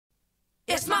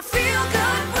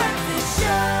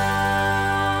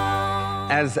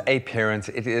As a parent,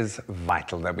 it is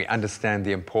vital that we understand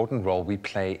the important role we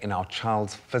play in our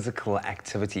child's physical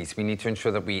activities. We need to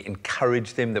ensure that we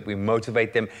encourage them, that we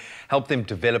motivate them, help them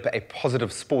develop a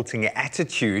positive sporting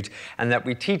attitude, and that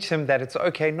we teach them that it's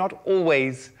okay not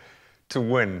always to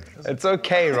win. It's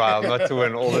okay, Ryle, not to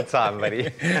win all the time, buddy.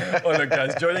 Well, look,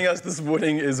 guys, joining us this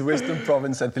morning is Western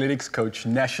Province athletics coach,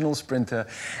 national sprinter,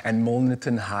 and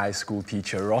Milnerton High School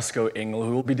teacher, Roscoe Engel,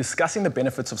 who will be discussing the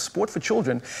benefits of sport for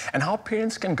children and how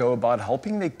parents can go about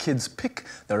helping their kids pick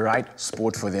the right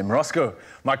sport for them. Roscoe,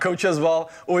 my coach as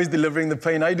well, always delivering the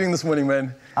pain. How are you doing this morning,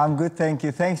 man? I'm good, thank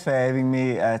you. Thanks for having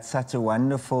me. It's such a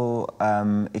wonderful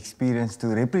experience to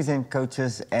represent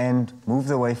coaches and move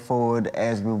the way forward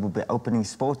as we will be opening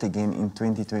sport again in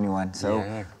 2021.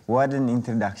 So what an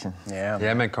introduction.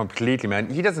 Yeah, man, completely, man.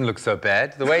 He doesn't look so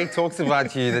bad. The way he talks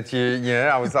about you, that you know,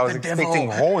 I was expecting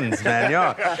horns, man.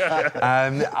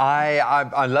 Yeah.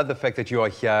 I love the fact that you are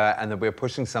here and that we're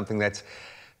pushing something that's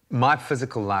my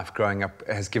physical life growing up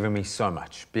has given me so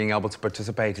much. Being able to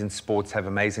participate in sports, have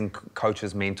amazing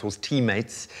coaches, mentors,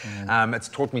 teammates. It's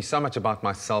taught me so much about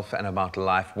myself and about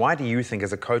life. Why do you think,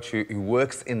 as a coach who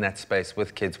works in that space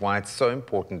with kids, why it's so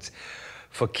important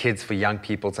for kids, for young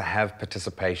people to have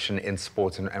participation in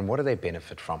sports, and what do they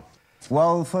benefit from?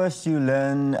 Well, first you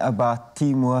learn about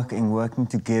teamwork and working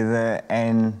together,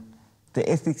 and the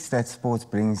ethics that sports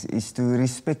brings is to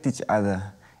respect each other,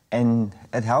 and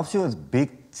it helps you with big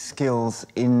skills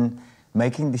in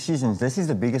making decisions. This is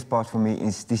the biggest part for me,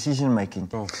 is decision making.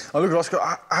 Oh, look, Roscoe,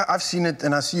 I've seen it,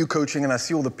 and I see you coaching, and I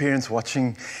see all the parents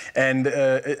watching, and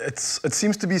it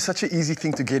seems to be such an easy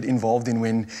thing to get involved in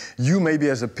when you maybe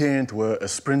as a parent were a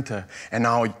sprinter, and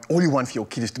now all you want for your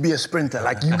kid is to be a sprinter.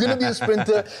 Like, you're going to be a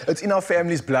sprinter, it's in our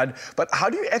family's blood. But how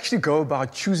do you actually go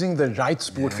about choosing the right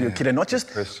sport for your kid and not just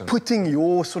putting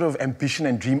your sort of ambition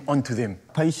and dream onto them?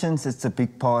 Patience is a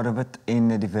big part of it in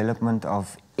the development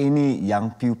of any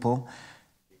young pupil,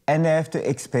 and they have to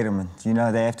experiment. You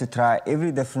know, they have to try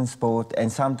every different sport,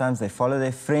 and sometimes they follow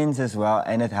their friends as well,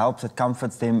 and it helps, it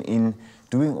comforts them in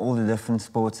doing all the different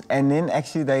sports, and then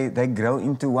actually they grow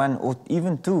into one or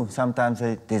even two. Sometimes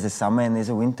there's a summer and there's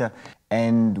a winter,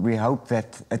 and we hope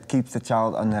that it keeps the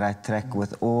child on the right track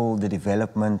with all the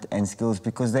development and skills,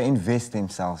 because they invest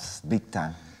themselves big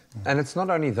time. And it's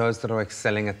not only those that are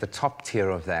excelling at the top tier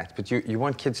of that, but you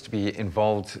want kids to be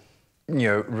involved, you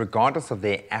know, regardless of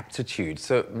their aptitude.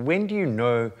 So when do you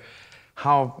know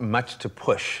how much to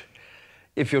push?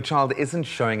 If your child isn't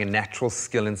showing a natural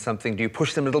skill in something, do you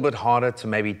push them a little bit harder to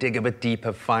maybe dig a bit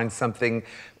deeper, find something,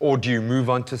 or do you move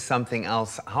on to something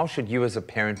else? How should you as a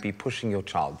parent be pushing your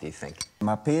child, do you think?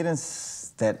 My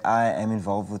parents that I am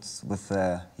involved with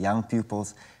young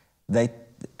pupils, they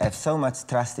have so much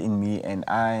trust in me, and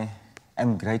I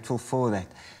am grateful for that.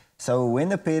 So when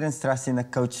the parents trust in the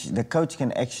coach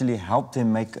can actually help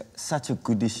them make such a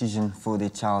good decision for their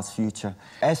child's future.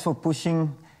 As for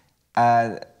pushing,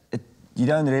 you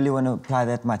don't really want to apply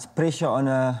that much pressure on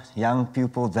a young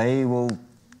pupil. They will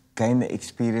gain the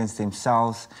experience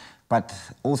themselves, but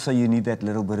also you need that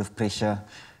little bit of pressure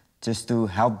just to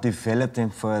help develop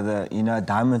them further. You know,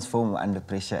 diamonds form under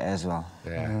pressure as well.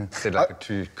 Yeah, said like a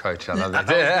true coach. I love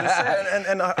that.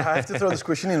 And I have to throw this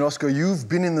question in, Roscoe. You've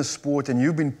been in the sport and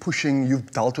you've been pushing,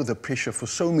 you've dealt with the pressure for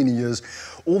so many years,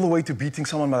 all the way to beating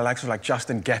someone by the likes of like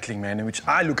Justin Gatling, man, in which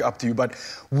I look up to you. But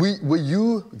were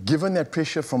you given that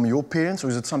pressure from your parents, or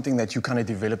is it something that you kind of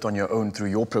developed on your own through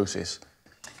your process?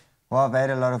 Well, I've had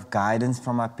a lot of guidance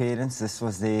from my parents. This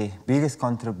was their biggest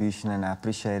contribution, and I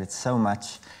appreciate it so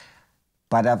much.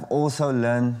 But I've also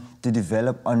learned to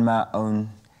develop on my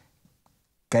own,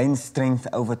 gain strength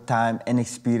over time and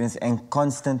experience and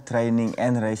constant training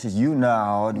and races. You know how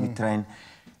hard we train.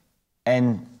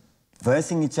 And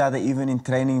versing each other even in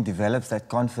training develops that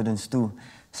confidence too.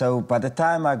 So by the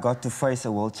time I got to face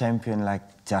a world champion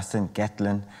like Justin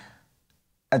Gatling,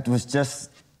 it was just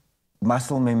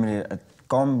muscle memory. It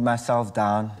calmed myself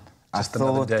down. I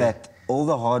thought that all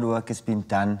the hard work has been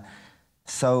done.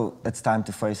 So it's time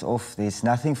to face off. There's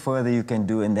nothing further you can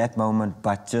do in that moment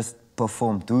but just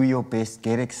perform. Do your best,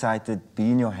 get excited,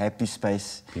 be in your happy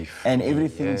space, and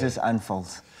everything just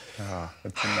unfolds. Oh,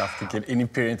 it's enough to get any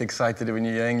parent excited when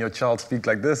you're hearing your child speak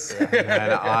like this.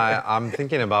 Man, I'm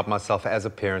thinking about myself as a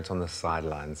parent on the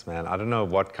sidelines, man. I don't know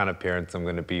what kind of parents I'm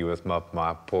going to be with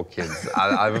my poor kids.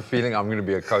 I have a feeling I'm going to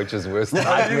be a coach's worst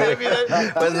nightmare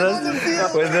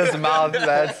with this mouth,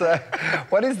 man. So,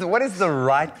 what is the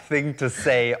right thing to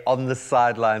say on the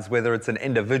sidelines, whether it's an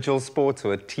individual sport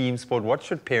or a team sport? What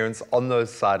should parents on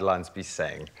those sidelines be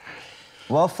saying?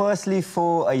 Well, firstly,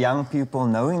 for a young pupil,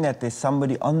 knowing that there's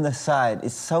somebody on the side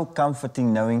is so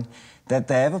comforting, knowing that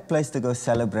they have a place to go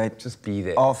celebrate. Just be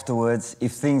there. Afterwards,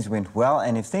 if things went well,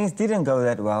 and if things didn't go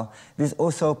that well, there's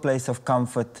also a place of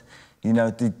comfort, you know,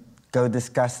 to go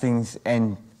discuss things,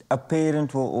 and a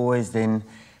parent will always then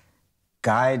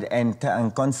guide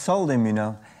and console them, you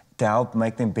know, to help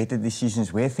make them better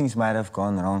decisions where things might have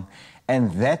gone wrong.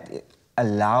 And that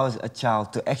allows a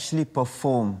child to actually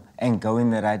perform and go in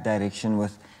the right direction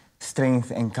with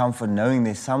strength and comfort, knowing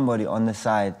there's somebody on the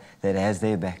side that has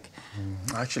their back.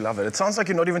 I actually love it. It sounds like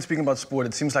you're not even speaking about sport.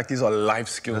 It seems like these are life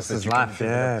skills. This is life,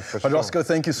 yeah, for sure. But Roscoe,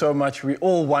 thank you so much. We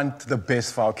all want the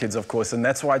best for our kids, of course, and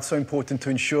that's why it's so important to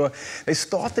ensure they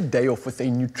start the day off with a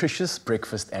nutritious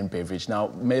breakfast and beverage. Now,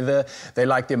 whether they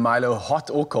like their Milo hot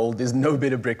or cold, there's no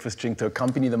better breakfast drink to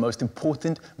accompany the most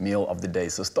important meal of the day.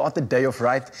 So start the day off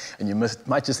right, and you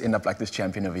might just end up like this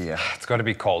champion over here. It's got to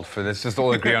be cold. Let's just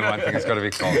all agree on one thing. It's got to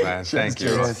be cold, man. Thank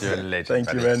you, Ross. You're a legend.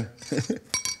 Thank you, man.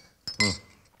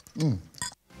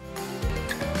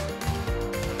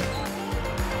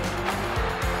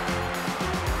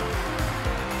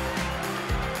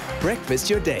 Breakfast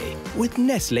your day with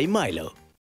Nestle Milo.